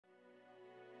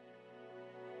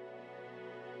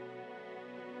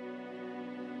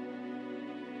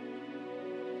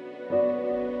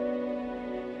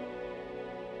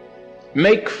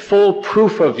Make full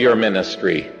proof of your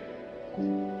ministry.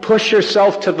 Push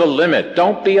yourself to the limit.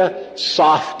 Don't be a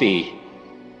softy.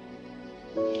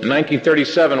 In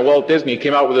 1937, Walt Disney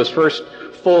came out with his first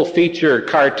full-feature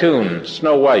cartoon,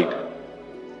 Snow White.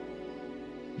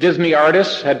 Disney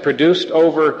artists had produced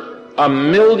over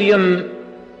 1 million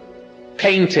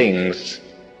paintings,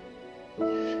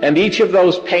 and each of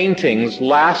those paintings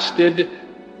lasted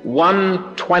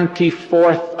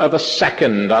 1/24th of a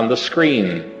second on the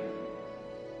screen.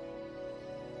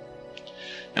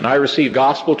 And I received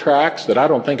gospel tracts that I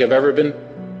don't think have ever been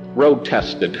road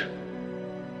tested,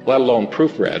 let alone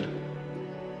proofread,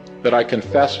 that I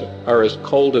confess are as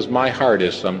cold as my heart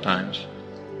is sometimes.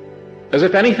 As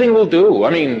if anything will do. I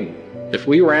mean, if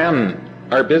we ran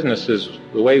our businesses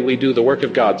the way we do the work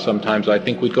of God sometimes, I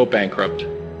think we'd go bankrupt.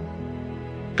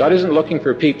 God isn't looking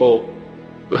for people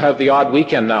who have the odd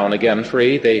weekend now and again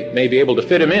free. They may be able to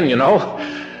fit him in,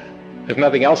 if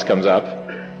nothing else comes up.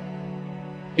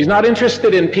 He's not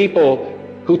interested in people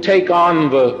who take on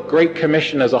the Great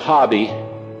Commission as a hobby.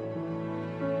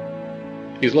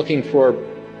 He's looking for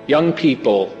young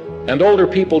people, and older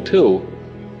people too,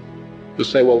 who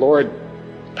say, well, Lord,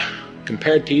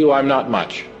 compared to you, I'm not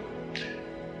much.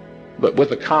 But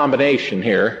with a combination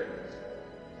here,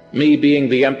 me being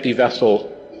the empty vessel,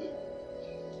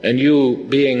 and you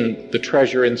being the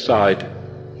treasure inside,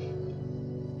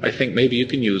 I think maybe you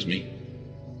can use me.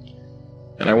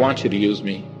 And I want you to use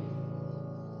me.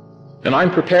 And I'm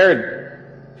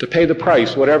prepared to pay the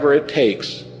price, whatever it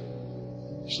takes,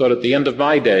 so that at the end of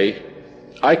my day,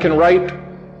 I can write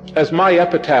as my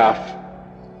epitaph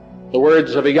the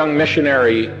words of a young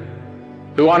missionary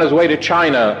who on his way to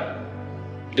China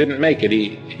didn't make it.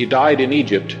 He died in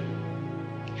Egypt.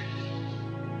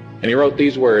 And he wrote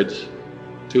these words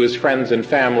to his friends and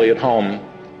family at home: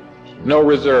 no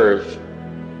reserve,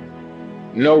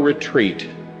 no retreat,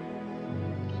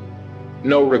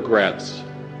 no regrets.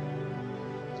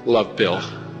 Love, Bill.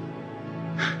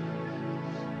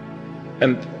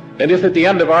 And if at the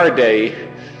end of our day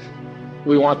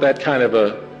we want that kind of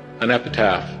an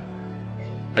epitaph,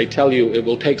 I tell you, it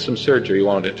will take some surgery,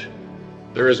 won't it?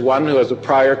 There is one who has a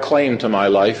prior claim to my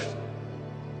life,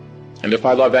 and if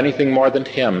I love anything more than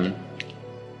him,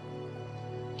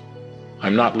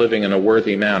 I'm not living in a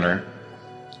worthy manner.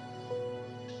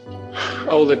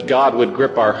 Oh, that God would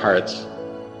grip our hearts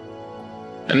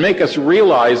and make us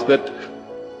realize that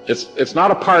it's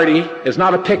not a party, it's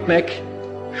not a picnic,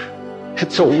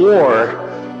 it's a war.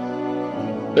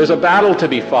 There's a battle to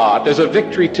be fought, there's a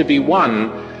victory to be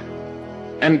won,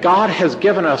 and God has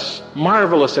given us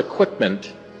marvelous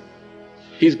equipment.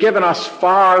 He's given us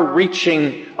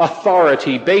far-reaching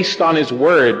authority based on His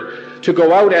Word to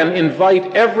go out and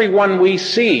invite everyone we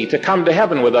see to come to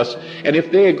heaven with us, and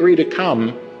if they agree to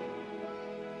come,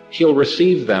 He'll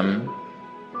receive them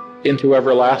into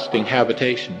everlasting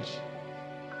habitations.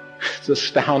 It's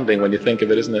astounding when you think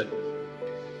of it, isn't it?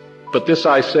 But this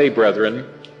I say, brethren,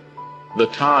 the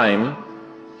time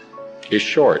is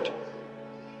short,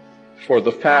 for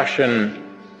the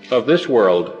fashion of this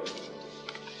world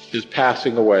is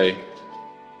passing away.